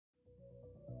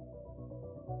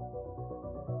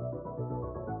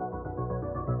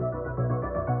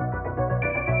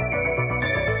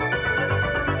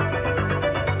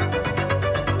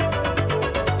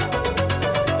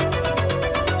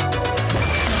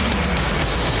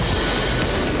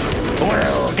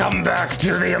Welcome back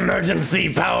to the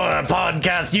Emergency Power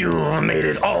Podcast. You've made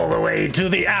it all the way to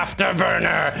the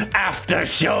Afterburner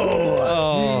Aftershow.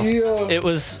 Oh, it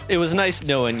was nice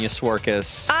knowing you,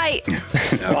 Swarkus.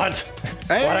 What?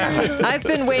 Hey. What happened? I've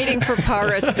been waiting for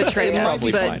Para to betray us,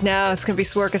 probably but fine. now it's going to be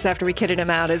Swarkus after we kitted him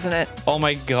out, isn't it? Oh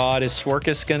my god, is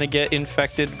Swarkus gonna get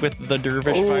infected with the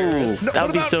Dervish virus? That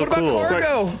would be so cool.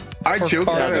 I joked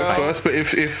about it at Cargo. first, but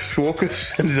if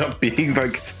Swarkus ends up being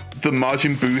like the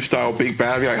Majin Buu style big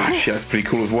bad, I'd be like, oh shit, that's pretty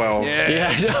cool as well.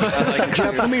 Yeah.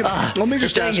 Jeff, let me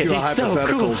just ask you a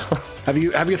hypothetical. Have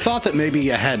you thought that maybe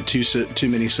you had too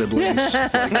many siblings?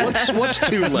 Like, what's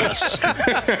two less?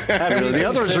 The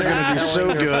others are going to do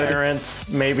so good. Parents,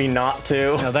 maybe not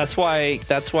to. No, that's why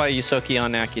Yusoki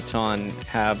and Akiton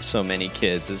have so many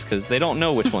kids, is because they don't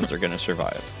know which ones are gonna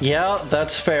survive. Yeah,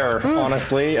 that's fair.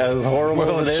 Honestly, as horrible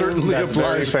Well, as it it is, certainly that's very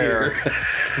applies fair. here.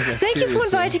 Thank you for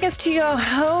inviting us to your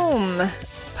home,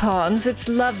 Pons. It's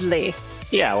lovely.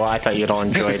 Yeah, well, I thought you'd all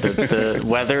enjoy the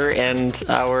weather and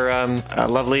our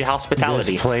lovely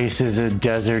hospitality. This place is a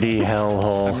deserty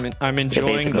hellhole. I'm enjoying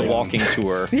the basically. walking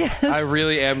tour. Yes. I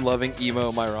really am loving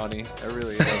emo Myrani. I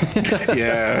really am.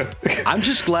 Yeah. I'm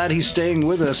just glad he's staying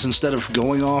with us instead of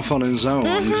going off on his own.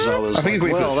 Because I was I think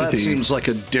like, it's well, that city. seems like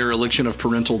a dereliction of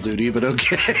parental duty, but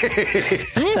okay.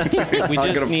 We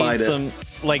I'm just gonna need fight it. some,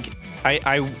 like,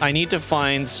 I need to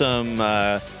find some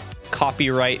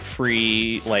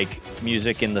copyright-free, like,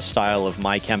 music in the style of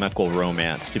My Chemical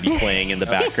Romance to be playing in the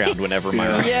background whenever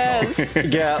my Yes.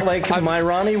 Yeah, like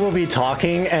Myrani will be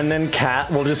talking, and then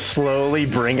Kat will just slowly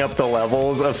bring up the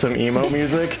levels of some emo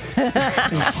music.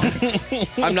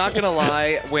 I'm not gonna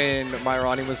lie. When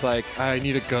Myrani was like, "I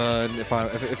need a gun. If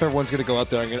everyone's gonna go out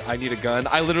there, I need a gun."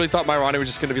 I literally thought Myrani was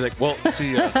just gonna be like, "Well,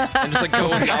 see ya," and just like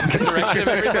go in the opposite direction of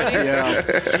everybody. Yeah.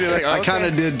 Just be like, I okay. kind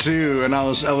of did too, and I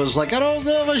was like, I don't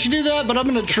know if I should do that, but I'm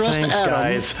going to trust Thanks, Adam.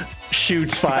 guys.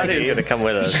 Shoots I knew he was 5. gonna come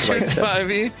with us. Like, Shoots by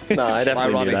me. no, I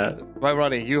definitely knew that.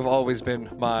 Myrani, you have always been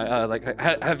my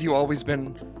have you always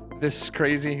been this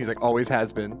crazy? He's like, always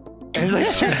has been. And like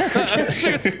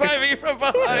shoots by me from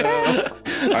behind.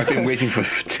 I've been waiting for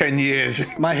 10 years.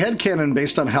 My headcanon,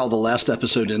 based on how the last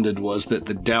episode ended, was that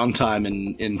the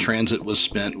downtime in transit was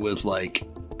spent with like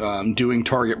doing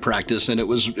target practice, and it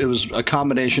was a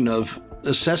combination of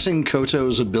assessing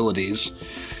Koto's abilities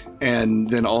and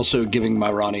then also giving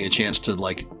Myrani a chance to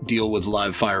like deal with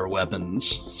live fire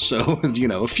weapons. So,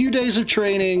 a few days of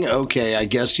training, okay, I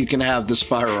guess you can have this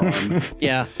firearm.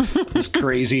 Yeah. This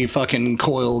crazy fucking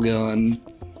coil gun.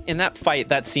 In that fight,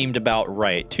 that seemed about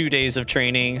right. 2 days of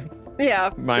training. Yeah.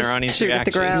 Myrani's just shoot at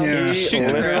the reaction. ground. Yeah. He Shoot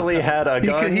the literally had a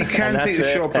gun, He can and take that's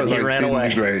the it, shot, but and he like, ran didn't away.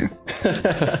 do great.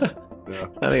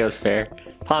 I think it was fair.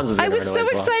 Pons was I gonna was run so away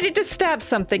as well. excited to stab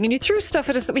something, and you threw stuff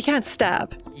at us that we can't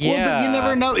stab. Yeah. Well, but you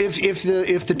never know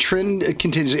if the trend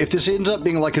continues. If this ends up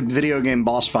being like a video game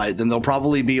boss fight, then there'll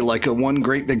probably be like a one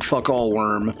great big fuck all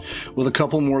worm with a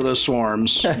couple more of those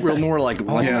swarms. Real more like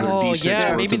another Oh, D6 yeah,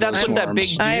 worth maybe of that's those what that swarms.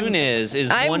 big dune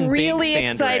is I'm one really big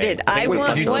sand excited. ray. I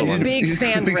want one big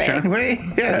sand Big ray. sand ray?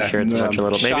 Yeah. I'm sure it's a bunch of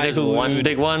little. Maybe there's Shai-Hulud. one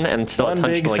big one and still One a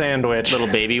bunch big of like sandwich. little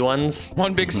baby ones.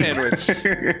 One big sandwich.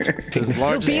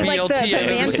 Largest be like the BLT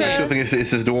I've ever I still manta- think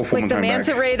it's this dwarf woman Like the coming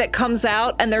manta back. ray that comes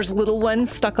out, and there's little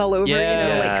ones stuck all over,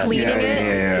 Yes. like cleaning Yeah,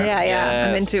 it. yeah.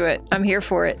 I'm Yes. into it. I'm here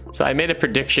for it. So I made a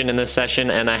prediction in this session,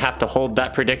 and I have to hold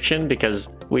that prediction because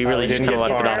we really just didn't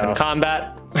kind of get left it far off in enough.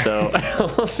 combat.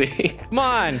 So we'll see. Come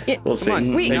on. We'll see. Come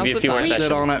on. We- Maybe Now's a the few more time. sessions.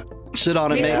 Sit on it. Sit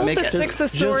on it. We pulled Make the it. Six of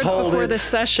just Swords hold before it. this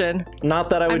session. Not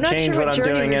that I would not change sure what what I'm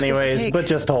journey doing we're supposed to anyways, take. but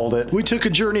just hold it. We took a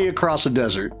journey across a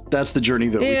desert. That's the journey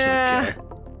that we Yeah. took. Okay?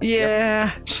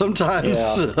 Yeah. Sometimes,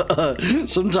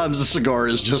 sometimes a cigar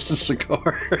is just a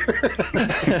cigar.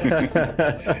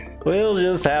 We'll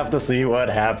just have to see what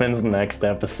happens next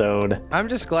episode. I'm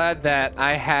just glad that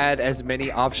I had as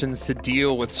many options to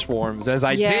deal with swarms as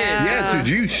I Yeah. did. Yeah, dude,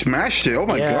 you smashed it. Oh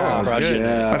my Yeah, god. crushed it.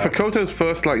 Yeah. Like for Koto's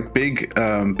first like big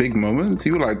moment,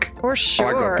 you were like, For oh, I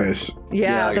sure. got this.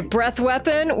 Yeah, Yeah. the breath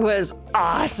weapon was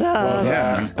awesome.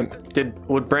 Yeah.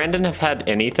 Would Brandon have had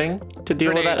anything to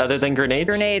deal with that Grenades. other than grenades?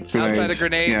 Grenades. Outside of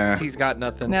grenades, Yeah. he's got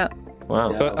nothing. No.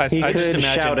 Wow. But I He just could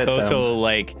shout imagine at them. Koto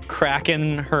like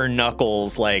cracking her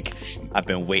knuckles, like I've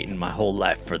been waiting my whole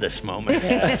life for this moment.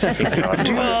 These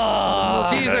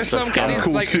are some kinda these,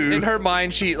 cool, like too. in her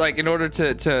mind, she like in order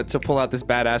to pull out this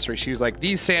badassery, she was like,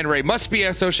 these sand ray must be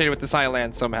associated with this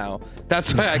island somehow.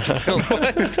 That's why I can kill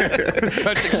them.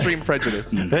 Such extreme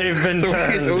prejudice. They've been So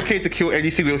it's turned. okay to kill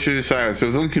anything we should decide. So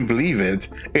as long as you can believe it,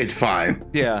 it's fine.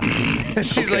 Yeah.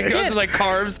 She like goes and like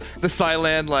carves the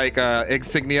Cylon like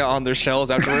insignia on their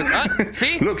shells afterwards.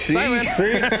 See? Look, see? Silent.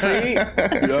 See?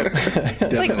 Yep.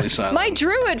 Definitely silent. My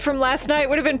druid from last night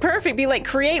would have been perfect. Be like,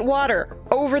 create water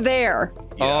over there.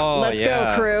 Oh, Let's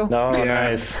yeah. go, crew. No, Yeah.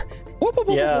 nice.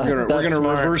 Yeah, We're gonna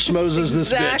reverse Moses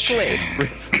this Exactly.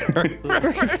 bitch.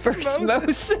 Reverse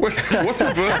Moses. What's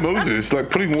reverse Moses? Like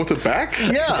putting water back?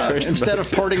 Yeah. Instead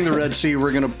of parting the Red Sea,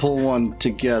 we're gonna pull one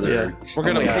together. We're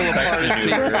gonna pull apart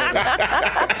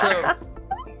and see. So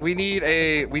we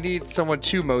need someone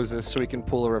to Moses so we can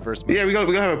pull a reverse Moses. Yeah, we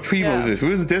gotta have a pre-Moses.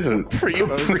 We're in the desert.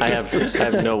 Pre-Moses. I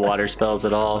have no water spells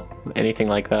at all, anything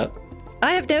like that.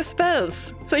 I have no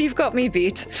spells, so you've got me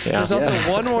beat. Yeah. There's also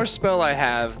one more spell I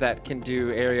have that can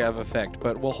do area of effect,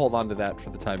 but we'll hold on to that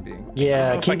for the time being.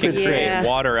 Yeah, If I keep could it create Yeah.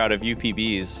 water out of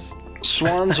UPBs.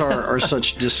 Swarms are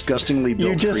such disgustingly built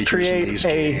You just creatures in create these a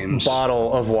games.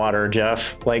 bottle of water,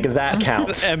 Jeff. Like, that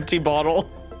counts. Empty bottle.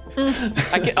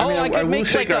 I could, I could will make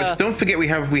say, like guys, don't forget we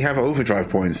have overdrive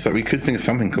points, so we could think of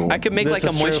something cool. I could make This like a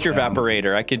is true. moisture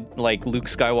evaporator. I could like Luke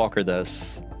Skywalker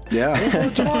this. Yeah.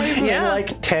 In Yeah.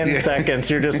 like 10 seconds,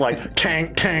 you're just like,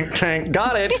 tank, tank, tank.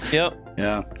 Got it. Yep.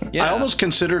 Yeah. Yeah. I almost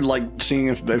considered like seeing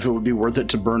if it would be worth it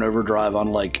to burn overdrive on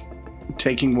like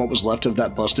taking what was left of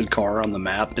that busted car on the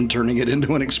map and turning it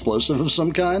into an explosive of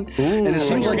some kind. And it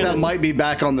seems like that might be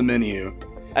back on the menu.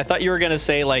 I thought you were gonna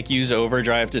say like use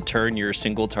overdrive to turn your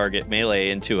single target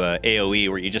melee into a AOE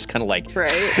where you just kind of like Right.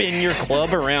 spin your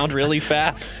club around really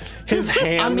fast. His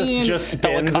hand just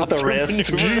spins at the Helicopter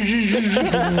wrist. maneuver.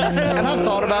 And I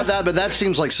thought about that, but that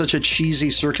seems like such a cheesy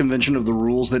circumvention of the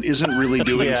rules that isn't really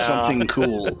doing Yeah. something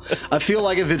cool. I feel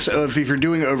like if you're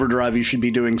doing overdrive, you should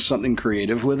be doing something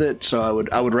creative with it. So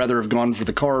I would rather have gone for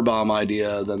the car bomb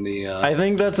idea than the. I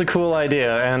think that's a cool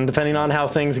idea, and depending on how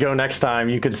things go next time,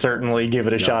 you could certainly give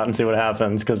it a shot and see what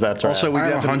happens, because that's right. Also, we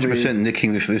I'm 100% definitely,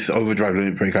 nicking this overdrive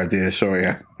limit break idea. Sorry.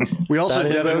 Yeah. we also That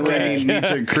is definitely okay. need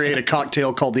to create a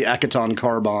cocktail called the Akaton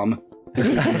car bomb.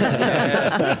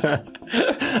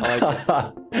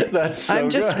 That's so I'm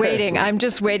just good. waiting. I'm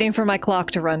just waiting for my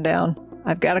clock to run down.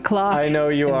 I've got a clock. I know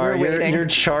you and are. we're waiting. You're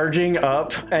charging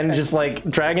up, and just like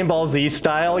Dragon Ball Z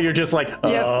style, you're just like,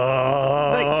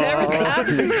 Like, there is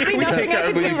absolutely nothing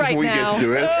I can do right now.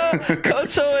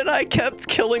 Koto and I kept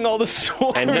killing all the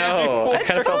swarms. I know. I It's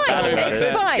kind of felt bad fine. about It's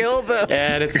it. fine. Kill them.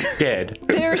 And it's dead.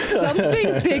 There's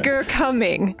something bigger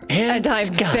coming, and I'm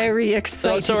very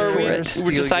excited So are for we, it.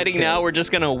 we're deciding now we're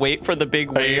just gonna wait for the big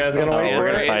Are wave. you guys gonna of wait for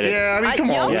it? Sandra. Fight it. Yeah, I mean, come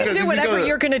Y'all on. can do whatever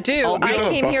you're gonna do. we I gotta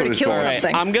came here buffer to this kill guy.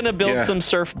 something. I'm gonna build Yeah. some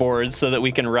surfboards so that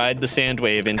we can ride the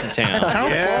Sandwave into town. How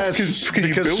Yes, fast can you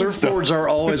because build surfboards stuff? are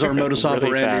always our modus Really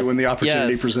operandi fast. when the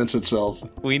opportunity Yes. presents itself.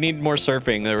 We need more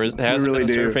surfing. There hasn't really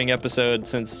been a do. surfing episode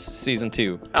since season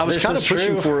 2. I was This kind of is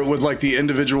pushing true. for it with like the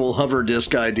individual hover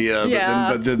disc idea, Yeah.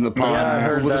 but then the pod I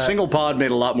heard with a that. single pod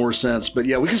made a lot more sense. But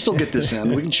yeah, we can still get this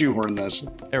in. We can shoehorn this.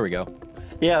 There we go.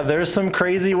 Yeah, there's some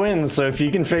crazy winds, so if you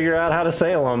can figure out how to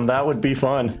sail them, that would be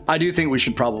fun. I do think we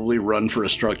should probably run for a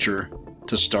structure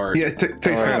to start. Yeah, it takes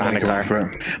Or kind behind a of car. for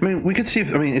it. I mean, we could see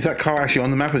if that car actually on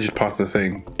the map or just part of the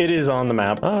thing. It is on the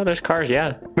map. Oh, there's cars,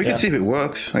 yeah. We can see if it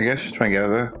works, I guess. Try and get out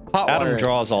of there. Hot Adam water.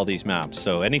 draws all these maps,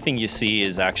 so anything you see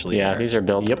is actually Yeah, there. these are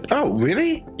built. Yep. Oh,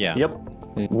 really? Yeah. Yep.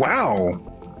 Wow.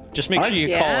 Just make sure you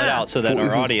call it out so that Thought it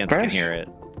our was audience can fresh. hear it.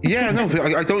 Yeah, no,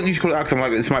 I don't need to call it out 'cause I'm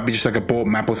like, this might be just like a bought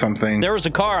map or something. There was a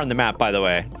car on the map, by the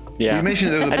way. Yeah. You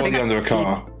mentioned there was a I think body under a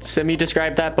car. Simi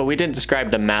described that, but we didn't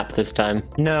describe the map this time.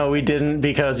 No, we didn't,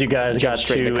 because you guys got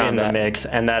straight two into in the combat. mix,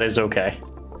 and that is okay.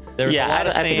 There was Yeah, a lot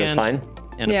of I think it was sand fine.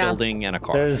 and a Yeah. building and a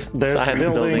car. There's Silent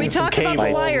buildings, building. We some talked about the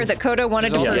cables. wire that Kodo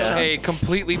wanted There's to also purchase. Yeah. a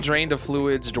completely drained of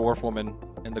fluids dwarf woman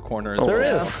in the corner as Oh, well. There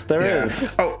Yeah. is. There is.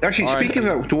 Oh, actually, All right. speaking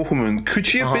of that dwarf woman, could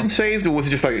she have been saved, or was it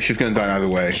just like she's going to die either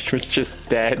way? She was just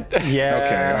dead. Yeah.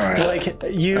 Okay, all right. Like,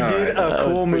 you All did right. a That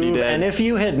cool was pretty move, dead. and if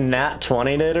you had nat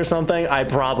 20'd it or something, I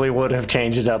probably would have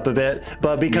changed it up a bit.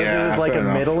 But because Yeah, it was like fair a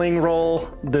enough. middling roll,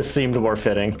 this seemed more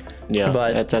fitting. Yeah,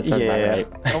 But that sounds about right.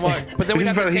 Oh my! But then we It's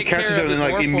have just to like he take care catches of it the and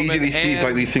like dwarf immediately woman sees and-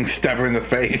 like these things stab her in the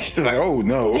face. Like, oh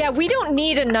no. Yeah, we don't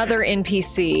need another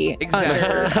NPC Exactly.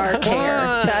 under our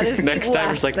care. That is Next the time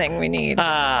last it's like, thing we need.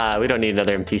 We don't need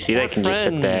another NPC. They can just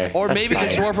sit there. friends. Or That's maybe fine.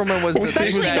 the dwarf woman was the thing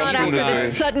Especially that not evil after guy.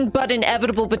 the sudden but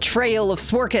inevitable betrayal of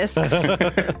Sworkus.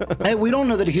 Hey, we don't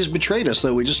know that he's betrayed us,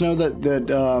 though. We just know that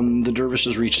the dervish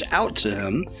has reached out to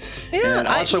him. Yeah, And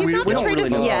also, he's we not don't betrayed really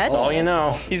us know yet. All you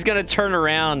know. He's gonna turn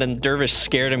around and Dervish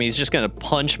scared him. He's just gonna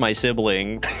punch my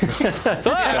sibling.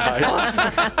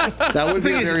 That would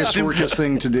be a very Sworkus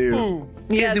thing to do.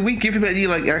 Yeah, did we give him any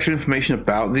like actual information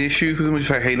about the issues with them? We're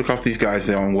just like, hey, look after these guys,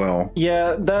 they're unwell.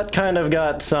 Yeah, that kind of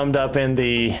got summed up in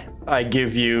the I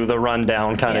give you the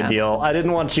rundown kind of deal. I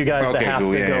didn't want you guys to have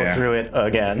to go through it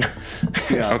again.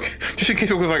 Yeah. Okay. Just in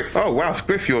case it was like, oh wow,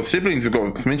 Squiff, your siblings have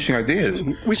got some interesting ideas.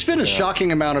 We spent a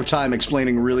shocking amount of time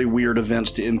explaining really weird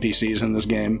events to NPCs in this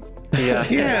game.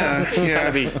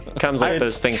 Comes like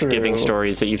those Thanksgiving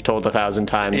stories that you've told 1,000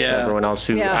 times. Everyone else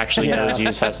who actually knows you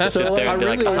has to sit there and be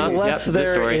like, unless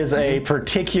there is a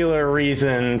particular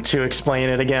reason to explain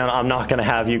it again, I'm not going to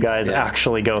have you guys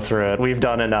actually go through it. We've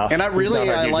done enough. And I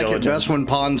like it best when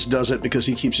Pons does it because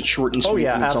he keeps it short and sweet,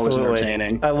 and it's always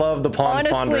entertaining. I love the Pons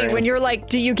pondering. Honestly, when you're like,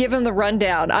 do you give him the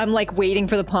rundown? I'm like waiting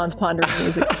for the Pons pondering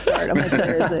music to start. I'm like,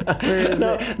 where is it? Where is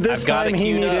it? This time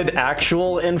he needed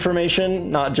actual information,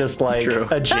 not just like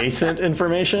adjacent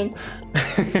information.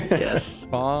 Yes.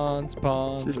 Pons.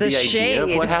 This is the idea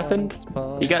of what happened.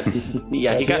 He got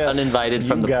uninvited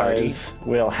from the party.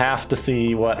 We'll have to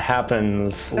see what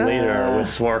happens later with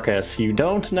Swarkus. You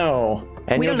don't know.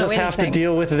 And you'll just have to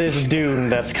deal with this dune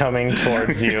that's coming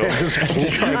towards you.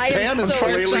 I am so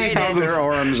excited. Their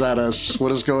arms at us.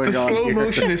 What is going on slow here?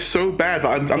 motion is so bad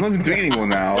that I'm not even doing anymore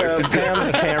now.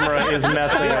 Pam's camera is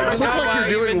messing up. You look like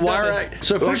you're doing wire.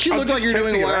 So first you look like you're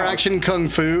doing wire action kung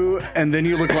fu, and then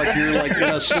you look like you're like in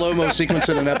a slow mo sequence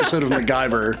in an episode of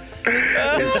MacGyver.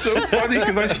 It's so funny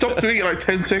because I stopped doing it like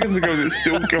 10 seconds ago and it's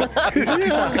still going.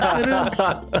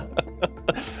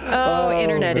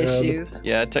 Internet issues.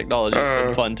 Yeah, technology's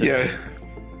been fun today.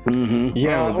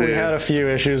 We had a few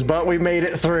issues, but we made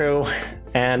it through.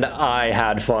 And I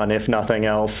had fun, if nothing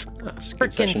else.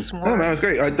 Freaking s'mores. Oh man, it was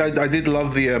great. I did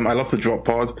love the I love the drop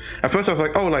pod. At first I was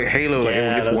like, oh, like Halo, like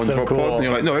everyone gets one drop pod. And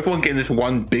you're like, no, everyone getting this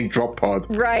one big drop pod.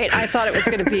 Right, I thought it was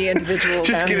going to be individual.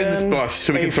 Just give it this bus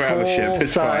so we can throw out the ship.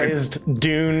 It's fine. A full-sized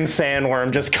dune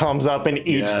sandworm just comes up and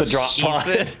eats the drop pod.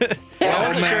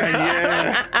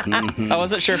 I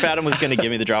wasn't sure if Adam was going to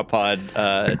give me the drop pod,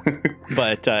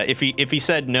 but if he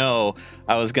said no,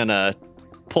 I was gonna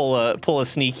pull a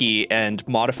sneaky and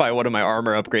modify one of my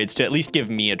armor upgrades to at least give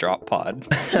me a drop pod.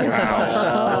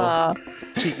 Wow.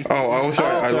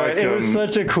 I like it was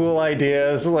such a cool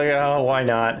idea. It's like, oh, why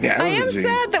not? I am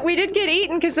sad that we did get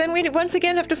eaten because then we once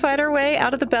again have to fight our way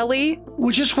out of the belly.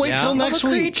 We'll just wait till next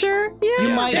week. Creature. Yeah. You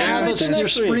might have us your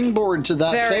springboard to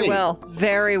that Very fate.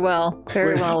 Very well,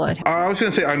 Lloyd. I was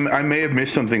going to say, I may have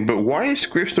missed something, but why is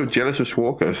Scriff so jealous of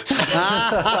Swarkus?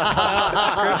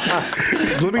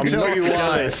 Let me tell you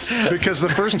why. Because the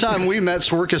first time we met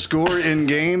Swarkus Gore in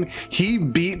game, he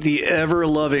beat the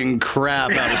ever-loving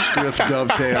crap out of Scriff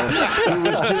Dovetail, who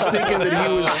was just thinking that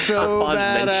he was so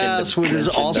badass with his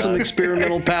awesome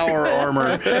experimental power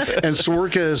armor, and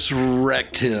Swarkus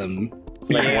wrecked him.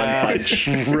 One punch.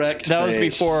 That was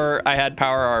before I had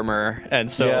power armor,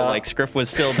 and so like Scriff was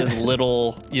still this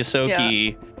little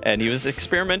Yosoki, and he was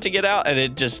experimenting it out, and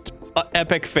it just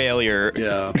epic failure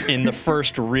in the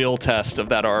first real test of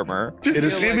that armor.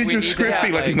 Just the image of Scriff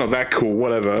being like, he's not that cool,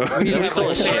 whatever. We need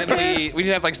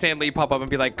to have like Stan Lee pop up and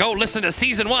be like, go listen to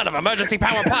season 1 of Emergency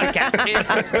Power Podcast,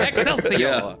 kids.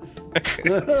 Excelsior.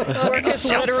 Swarkus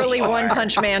literally One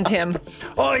Punch Manned him.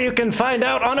 Or you can find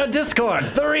out on a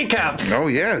Discord, the recaps. Oh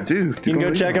yeah, dude. You can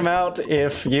go check them out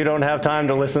if you don't have time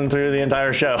to listen through the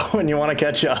entire show and you want to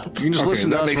catch up. You can just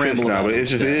listen to us ramble now, but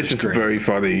it's just very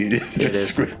funny. It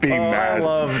is Scriff being mad. I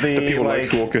love the people like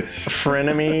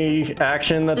frenemy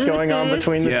action that's going on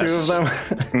between the two of them.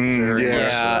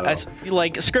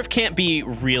 Like Scriff can't be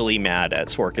really mad at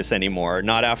Swarkus anymore.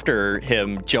 Not after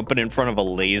him jumping in front of a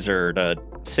laser to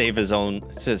save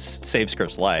save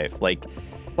Scriff's life. Like,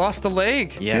 lost a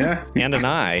leg. Yeah. And an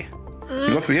eye.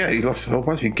 He lost a whole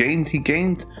bunch. He gained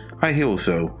high heels,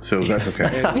 so that's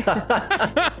okay.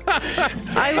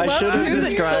 I should have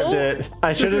described it.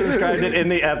 I should have described it in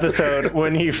the episode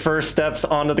when he first steps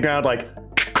onto the ground, like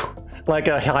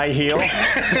a high heel.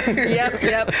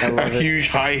 Yep. A huge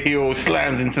high heel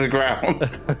slams into the ground.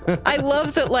 I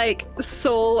love that, like,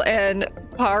 Soul and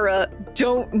Para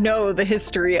don't know the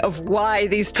history of why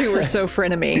these two are so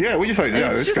frenemy. Yeah, we're just like,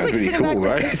 this guy's really cool,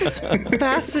 right? This is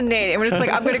fascinating. When it's like,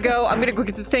 I'm gonna go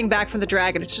get the thing back from the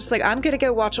dragon. It's just like, I'm gonna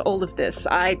go watch all of this.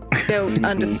 I don't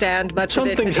understand much of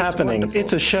it. Something's happening. Wonderful.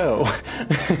 It's a show.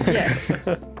 Yes.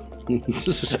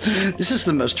 This is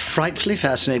the most frightfully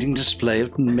fascinating display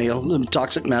of male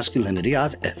toxic masculinity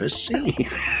I've ever seen.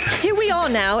 Here we are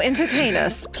now. Entertain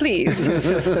us, please.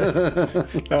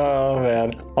 Oh,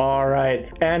 man. All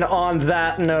right. And on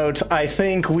that note, I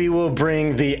think we will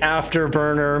bring the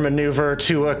Afterburner maneuver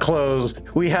to a close.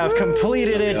 We have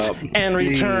completed it and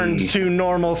returned to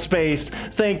normal space.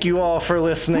 Thank you all for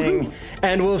listening,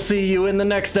 and we'll see you in the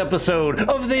next episode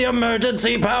of the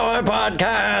Emergency Power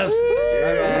Podcast.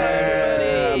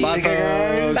 Bye,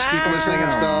 folks. Keep listening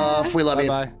and stuff. We love you.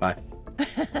 Bye. Bye.